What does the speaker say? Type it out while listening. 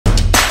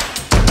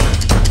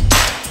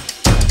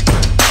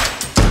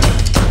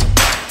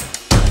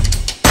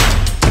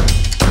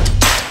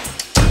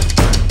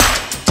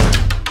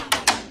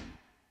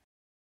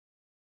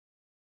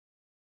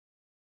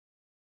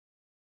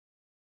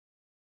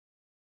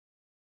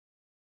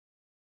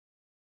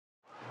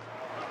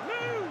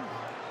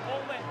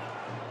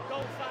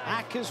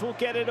attackers will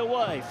get it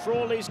away.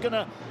 Frawley's going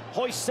to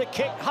hoist the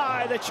kick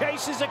high. The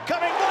chasers are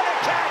coming. What a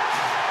catch!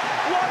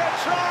 What a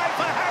try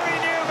for Harry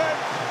Newman.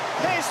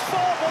 His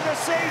fourth of the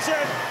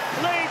season.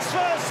 Leeds'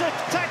 first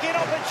attacking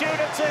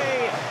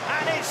opportunity.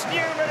 And it's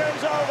Newman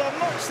who's over,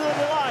 much to the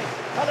delight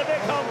of the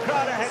big home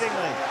crowd at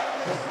Headingley.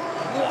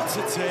 What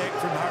a take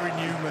from Harry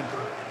Newman.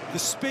 The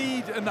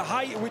speed and the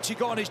height at which he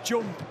got on his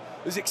jump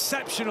was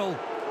exceptional.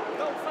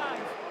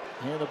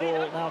 Here the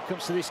ball now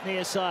comes to this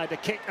near side. The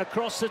kick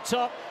across the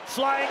top,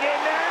 flying in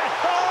there.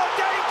 Oh,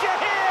 danger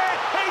here!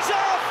 He's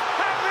off!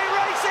 Hanley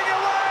racing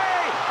away!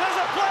 There's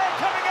a player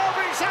coming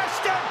over, it's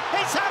Ashton!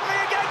 It's Hanley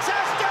against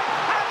Ashton!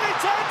 Hanley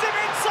turns him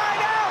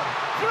inside out!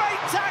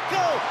 Great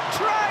tackle!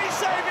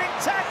 Try-saving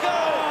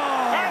tackle!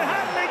 And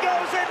Hanley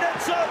goes into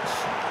touch!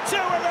 Two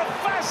of the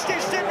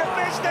fastest in the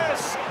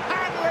business!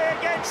 Hanley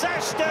against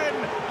Ashton!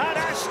 And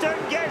Ashton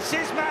gets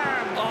his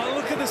man! Oh,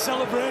 look at the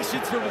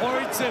celebrations from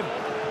Warrington.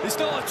 It's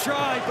not a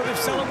try, but they've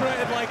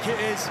celebrated like it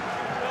is.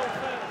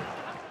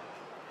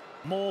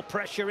 More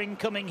pressure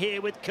incoming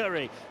here with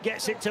Curry.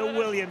 Gets it to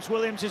Williams.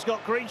 Williams has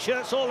got green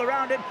shirts all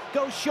around him.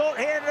 Goes short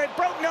here, and they've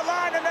broken the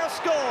line, and they'll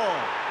score.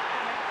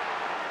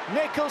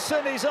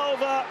 Nicholson is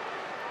over.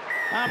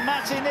 And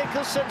Matty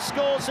Nicholson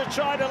scores to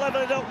try to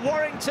level it up.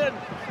 Warrington,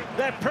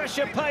 their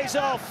pressure pays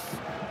off.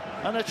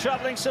 And the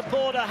travelling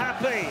supporter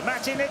happy.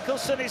 Matty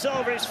Nicholson is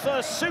over, his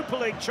first Super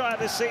League try of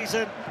the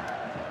season.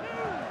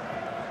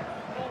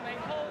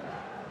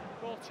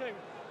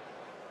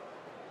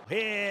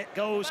 Here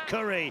goes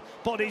Curry,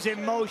 bodies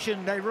in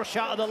motion, they rush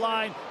out of the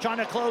line, trying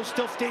to close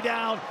Dufty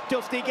down.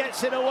 Dufty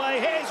gets it away,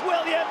 here's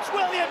Williams,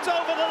 Williams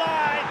over the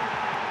line!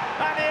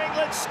 And the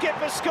England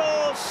skipper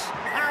scores,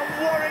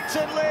 and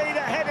Warrington lead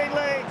at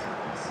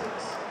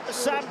Headingley.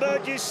 Sam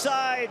Burgess'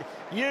 side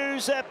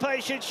use their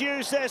patience,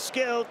 use their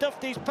skill.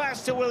 Dufty's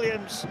pass to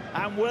Williams,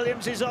 and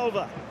Williams is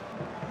over.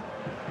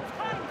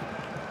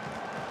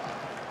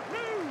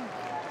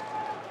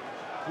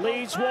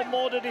 Leeds one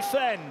more to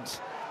defend.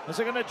 As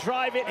they're going to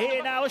drive it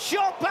here now, a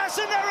short pass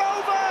and they're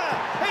over!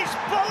 It's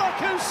Bullock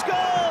who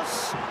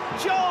scores!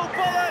 Joe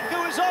Bullock,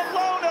 who was on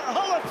loan at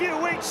Hull a few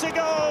weeks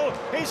ago,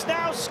 is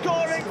now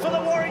scoring for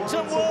the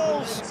Warrington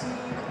Wolves.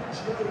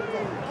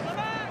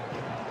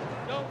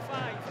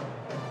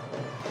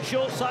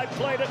 Short side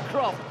played at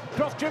Croft.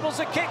 Croft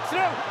dribbles a kick through.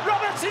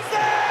 Roberts is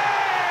there!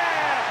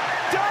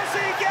 Does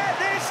he get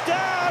this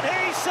down?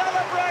 He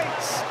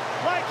celebrates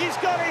like he's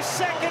got his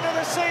second of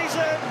the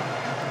season.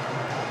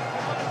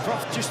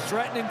 Croft just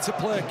threatening to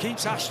play,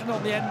 keeps Ashton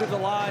on the end of the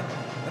line,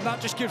 and that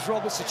just gives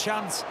Roberts a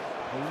chance.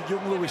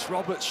 Young Lewis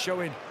Roberts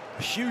showing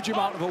a huge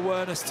amount of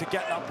awareness to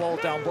get that ball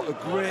down, but a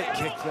great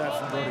kick there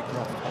from Roddy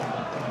Croft.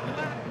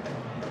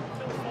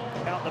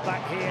 Out the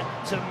back here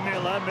to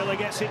Miller. Miller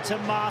gets it to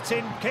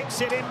Martin,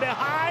 kicks it in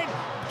behind.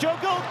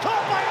 Juggled,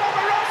 caught by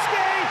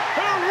Momorowski,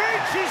 who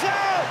reaches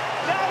out.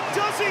 Now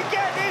does he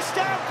get this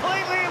down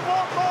cleanly in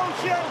one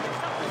motion?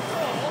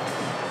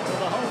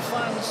 The home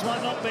fans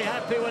might not be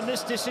happy when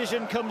this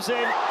decision comes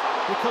in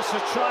because the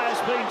try has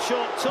been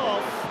chalked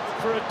off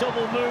for a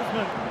double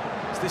movement.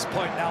 At this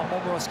point now,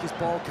 Momorowski's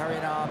ball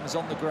carrying arm is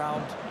on the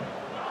ground.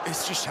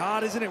 It's just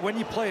hard, isn't it? When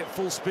you play at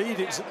full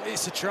speed,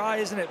 it's a try,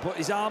 isn't it? But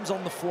his arm's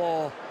on the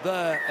floor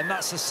there, and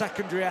that's a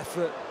secondary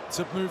effort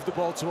to move the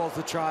ball towards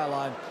the try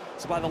line.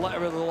 So by the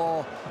letter of the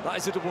law, that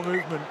is a double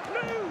movement.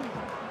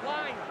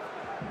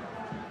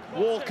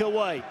 Walker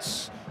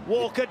waits.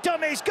 Walker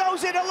dummies,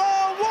 goes it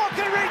alone,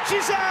 Walker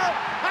reaches out,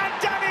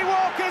 and Danny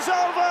Walker's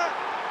over.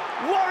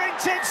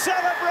 Warrington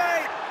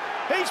celebrate.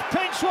 He's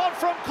pinched one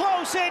from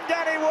close in,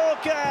 Danny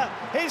Walker.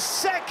 His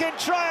second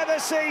try of the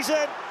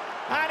season,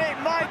 and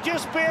it might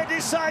just be a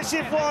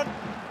decisive one.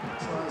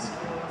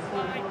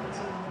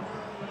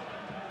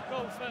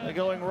 They're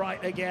going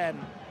right again.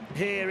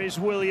 Here is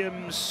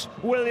Williams.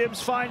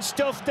 Williams finds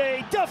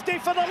Dufty. Dufty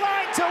for the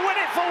line to win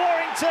it for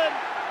Warrington.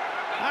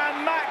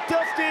 And Matt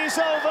Dufty is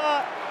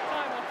over.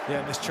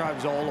 Yeah, and this try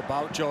was all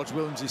about George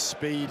Williams'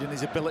 speed and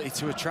his ability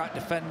to attract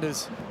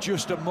defenders.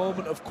 Just a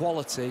moment of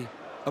quality,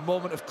 a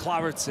moment of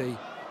clarity,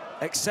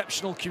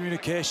 exceptional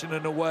communication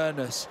and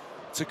awareness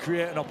to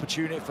create an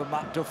opportunity for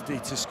Matt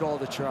Dufty to score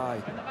the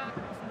try.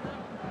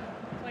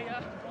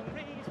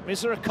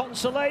 Is there a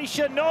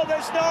consolation? No,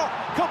 there's not.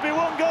 Could be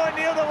one going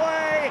the other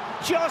way.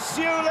 Josh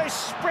Thewlis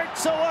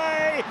sprints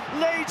away.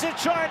 Leeds are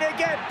trying to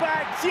get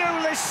back.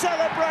 Thewlis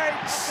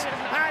celebrates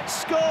and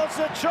scores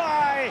the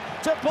try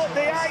to put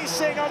the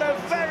icing on a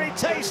very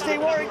tasty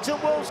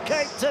Warrington Wolves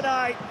cake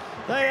tonight.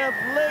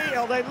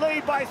 They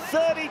lead by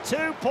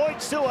 32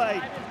 points to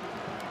 8.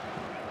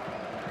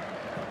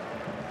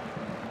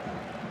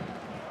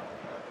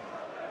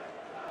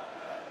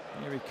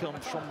 Here he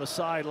comes from the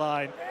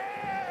sideline.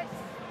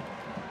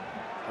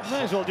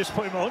 May as well just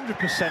put him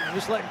 100% and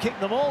just let him kick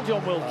them all,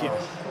 John Wilkin.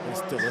 It's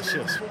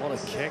delicious. What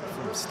a kick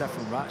from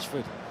Stephen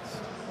Ratchford.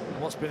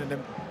 What's been an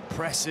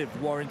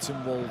impressive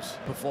Warrington Wolves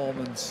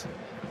performance.